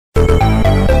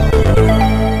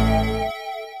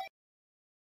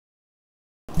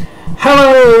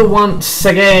Hello once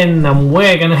again, and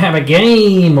we're going to have a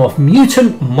game of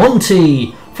Mutant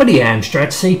Monty for the Amstrad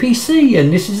CPC,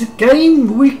 and this is a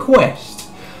game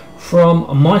request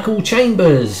from Michael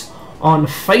Chambers on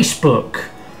Facebook.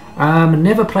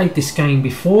 Never played this game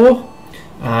before.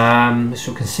 As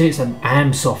you can see, it's an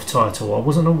Amsoft title. I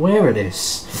wasn't aware of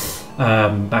this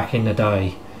back in the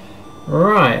day.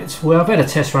 Right, well, I've had a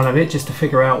test run of it just to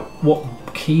figure out what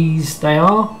keys they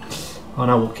are. I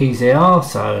know what keys they are,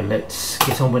 so let's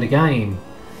get on with the game.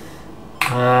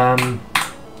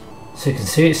 So you can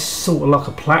see it's sort of like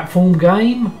a platform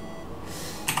game.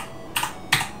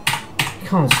 You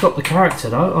can't stop the character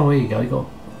though. Oh, here you go. You got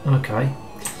okay.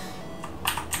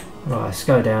 Right, let's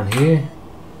go down here.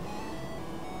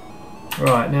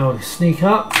 Right, now we sneak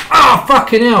up. Ah,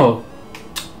 fucking hell!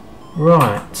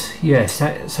 Right, yes,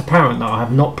 it's apparent that I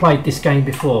have not played this game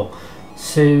before.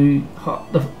 So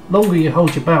the longer you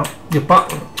hold your button,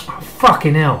 oh,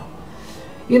 fucking hell!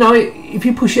 You know, if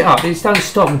you push it up, it don't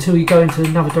stop until you go into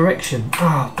another direction.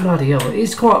 Ah, oh, bloody hell!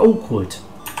 It's quite awkward.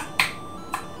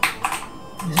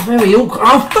 It's very awkward.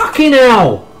 Oh, fucking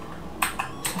hell!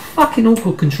 It's fucking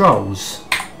awkward controls.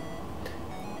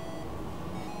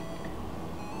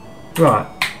 Right.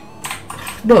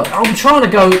 Look, I'm trying to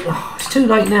go. Oh, it's too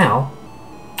late now.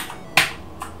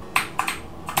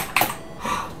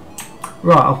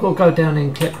 Right, I've got to go down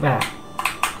and click that.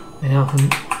 And I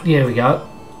can. There we go.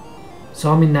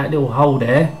 So I'm in that little hole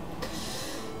there.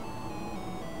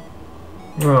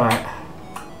 Right.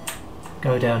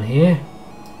 Go down here.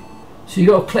 So you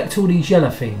got to collect all these yellow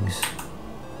things.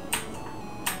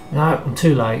 No, I'm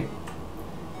too late.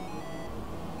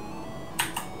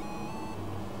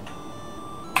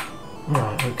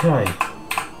 Right, okay.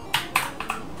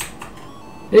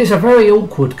 It's a very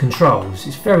awkward controls.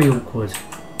 It's very awkward.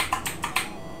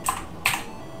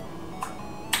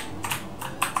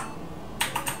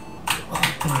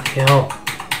 Oh, bloody hell.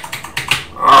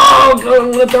 Oh,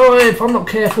 I'm gonna die if I'm not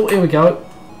careful. Here we go.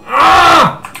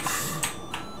 Ah!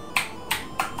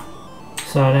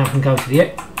 So now I can go to the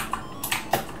exit.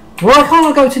 Why can't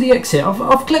I go to the exit?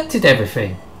 I've collected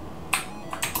everything.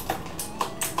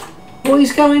 What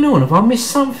is going on? Have I missed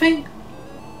something?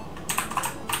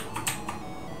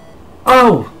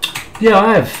 Oh, yeah,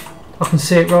 I have. I can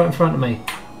see it right in front of me.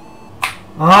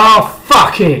 Oh,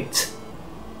 fuck it!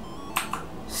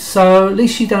 So at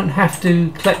least you don't have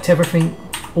to collect everything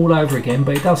all over again,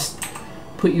 but it does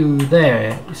put you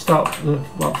there. You start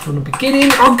right from the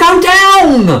beginning. Oh, go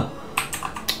down!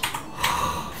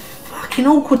 Oh, fucking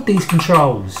awkward, these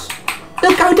controls.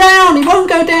 Look, go down! It won't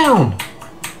go down!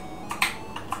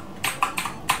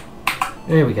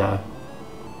 There we go.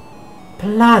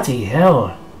 Bloody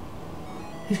hell.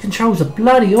 These controls are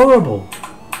bloody horrible.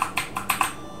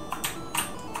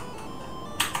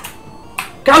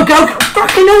 Go, go, go.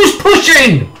 Fucking who's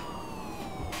pushing?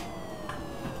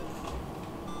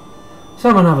 Let's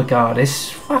have another go at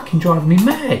this. It's fucking driving me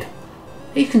mad.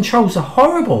 These controls are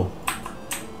horrible.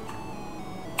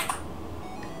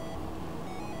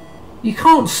 You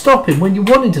can't stop him when you're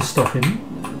wanting to stop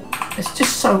him. It's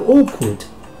just so awkward.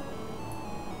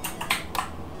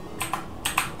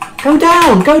 Go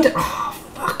down! Go down! Oh,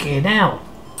 fucking hell!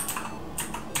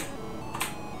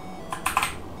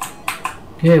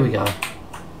 Here we go.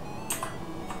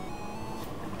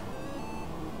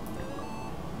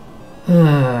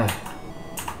 Go!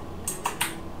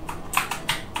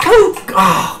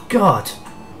 Oh, God!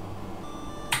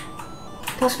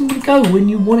 Doesn't really go when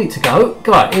you want it to go.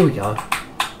 Right, here we go.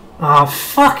 Oh,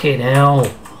 fucking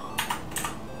hell!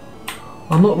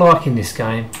 I'm not liking this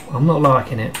game. I'm not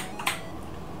liking it.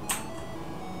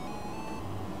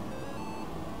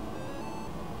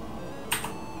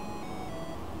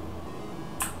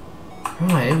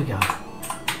 Right, here we go.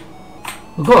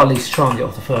 We've got to at least try and get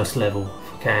off the first level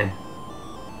if we can.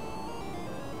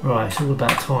 Right, it's all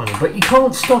about timing. But you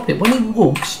can't stop it. When he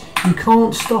walks, you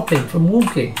can't stop him from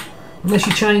walking. Unless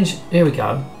you change... Here we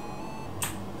go.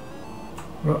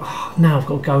 Right, oh, now I've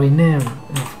got to go in there.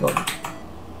 I've got...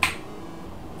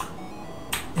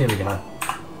 Here we go.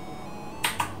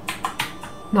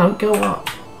 No, go up.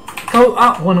 Go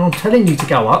up when I'm telling you to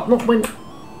go up, not when...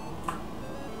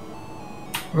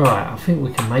 Right, I think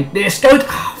we can make this. Go!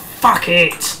 Oh, fuck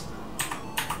it!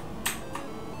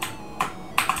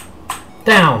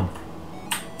 Down.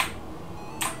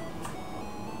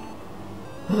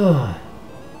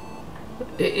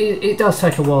 It does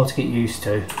take a while to get used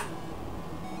to.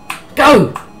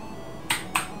 Go!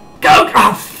 Go!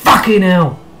 Oh, fucking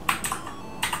hell!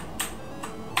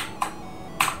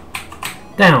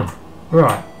 Down.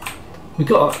 Right. We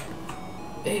got.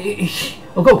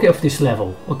 I've got to get off this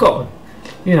level. I've got to.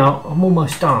 You know, I'm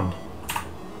almost done.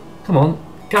 Come on.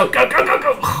 Go, go, go, go,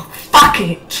 go. Oh, fuck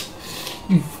it.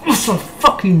 You awesome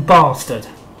fucking bastard.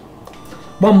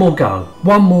 One more go.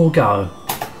 One more go.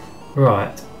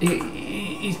 Right.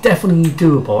 It's definitely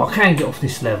doable. I can get off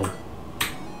this level.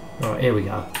 Right, here we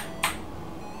go.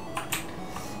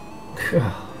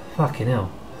 Fucking hell.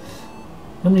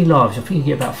 How many lives? I think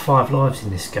you get about 5 lives in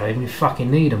this game. We fucking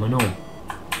need them and all.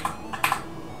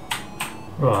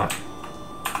 Right.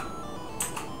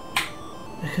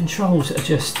 The controls are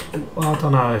just... I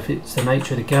don't know if it's the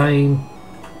nature of the game.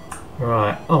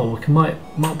 Right. Oh, we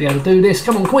might be able to do this.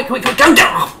 Come on, quick, quick, quick. Go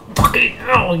down! Oh, fucking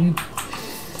hell, you...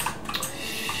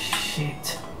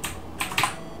 Shit.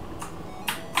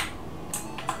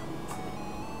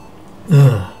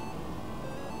 Ugh.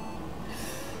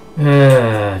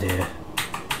 Oh dear.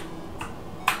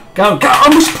 Go, go! I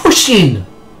was pushing!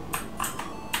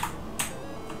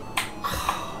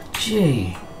 Oh,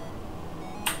 gee.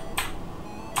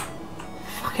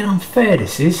 Fucking unfair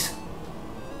this is.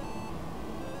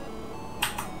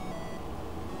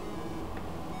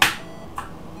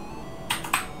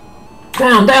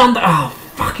 Down, down, oh,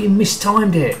 fucking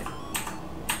mistimed it.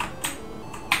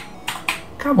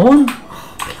 Come on.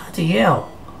 Oh, bloody hell.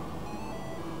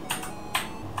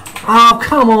 Oh,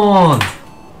 come on.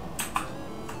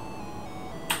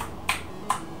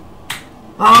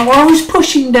 Oh, I was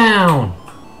pushing down.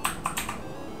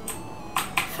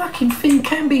 Fucking thing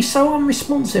can be so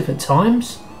unresponsive at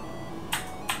times.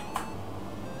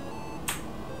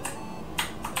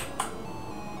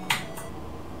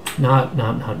 No,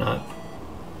 no, no, no.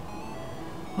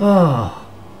 Oh.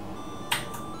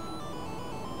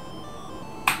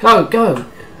 Go, go.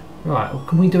 Right, well,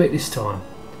 can we do it this time?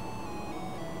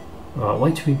 Right,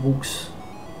 wait till he walks.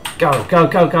 Go, go,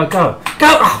 go, go, go.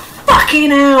 Go! Oh,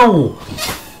 fucking hell!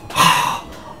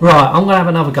 Right, I'm going to have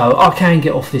another go. I can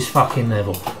get off this fucking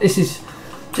level. This is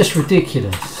just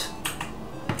ridiculous.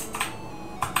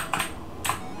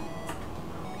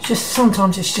 It's just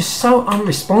sometimes it's just so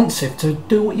unresponsive to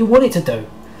do what you want it to do.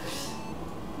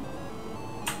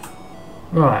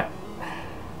 Right.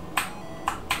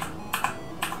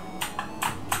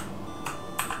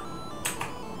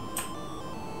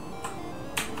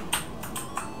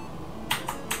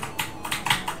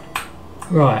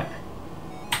 Right.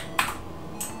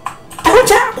 Go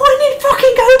down! Why didn't it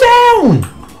fucking go down?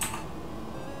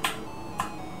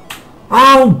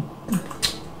 Oh!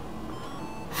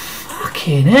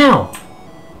 Fucking hell!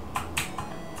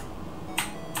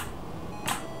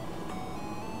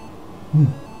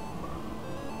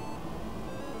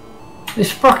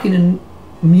 This fucking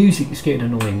music is getting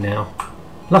annoying now.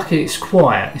 Luckily it's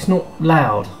quiet, it's not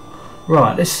loud.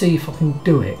 Right, let's see if I can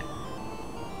do it.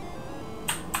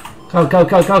 Go, go,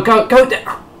 go, go, go, go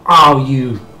down! Oh,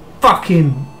 you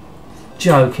fucking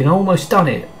joking, I almost done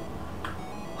it.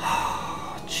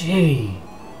 Oh, gee.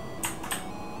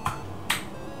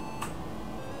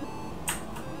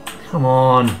 Come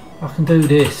on, I can do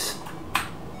this.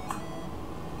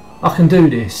 I can do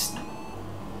this.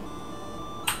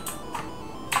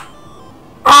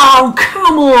 Oh,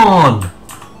 come on!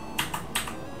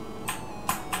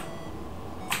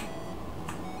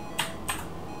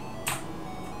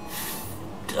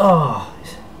 Oh,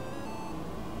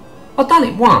 I've done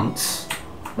it once,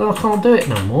 but I can't do it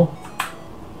no more.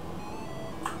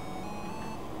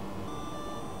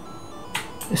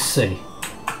 Let's see.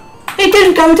 It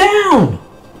didn't go down!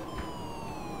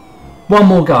 One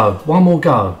more go, one more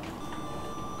go.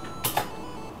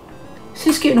 This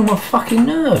is getting on my fucking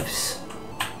nerves.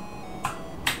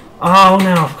 Oh,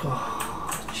 now I've got...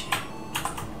 Oh, gee.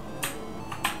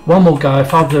 One more go,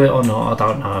 if I'll do it or not, I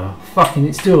don't know. Fucking,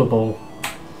 it's doable.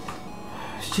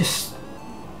 It's just...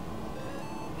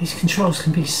 These controls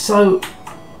can be so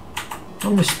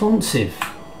unresponsive.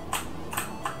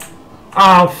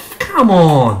 Oh, come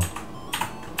on!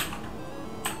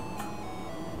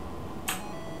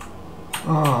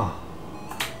 Ah.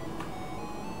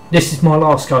 This is my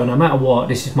last go, no matter what,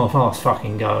 this is my last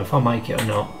fucking go, if I make it or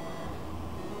not.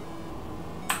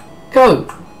 Go!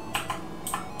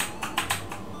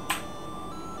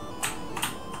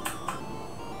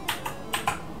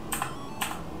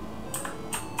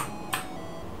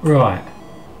 Right.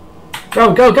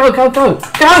 Go, go, go, go, go!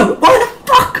 Go! What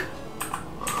the fuck?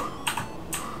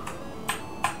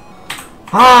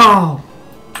 Oh!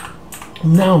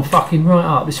 Now I'm fucking right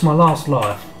up. This is my last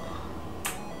life.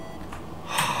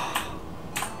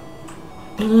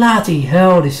 Bloody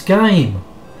hell, this game.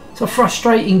 It's a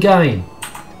frustrating game.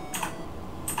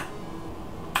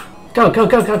 Go, go,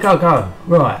 go, go, go, go.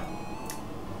 Right.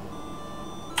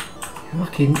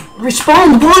 Fucking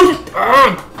respond.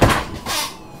 Why?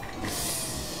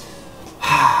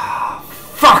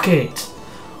 Fuck it.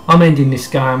 I'm ending this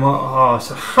game. Oh,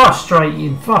 it's a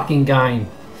frustrating fucking game.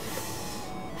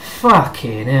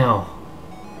 Fucking hell.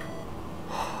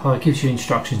 Oh, it gives you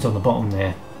instructions on the bottom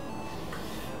there.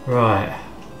 Right.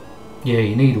 Yeah,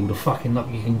 you need all the fucking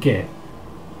luck you can get.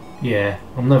 Yeah,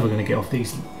 I'm never going to get off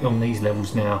on these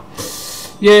levels now.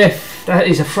 Yeah, that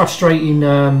is a frustrating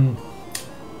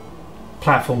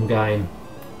platform game.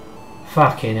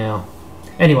 Fucking hell.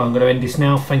 Anyway, I'm going to end this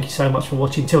now. Thank you so much for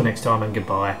watching. Till next time, and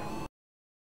goodbye.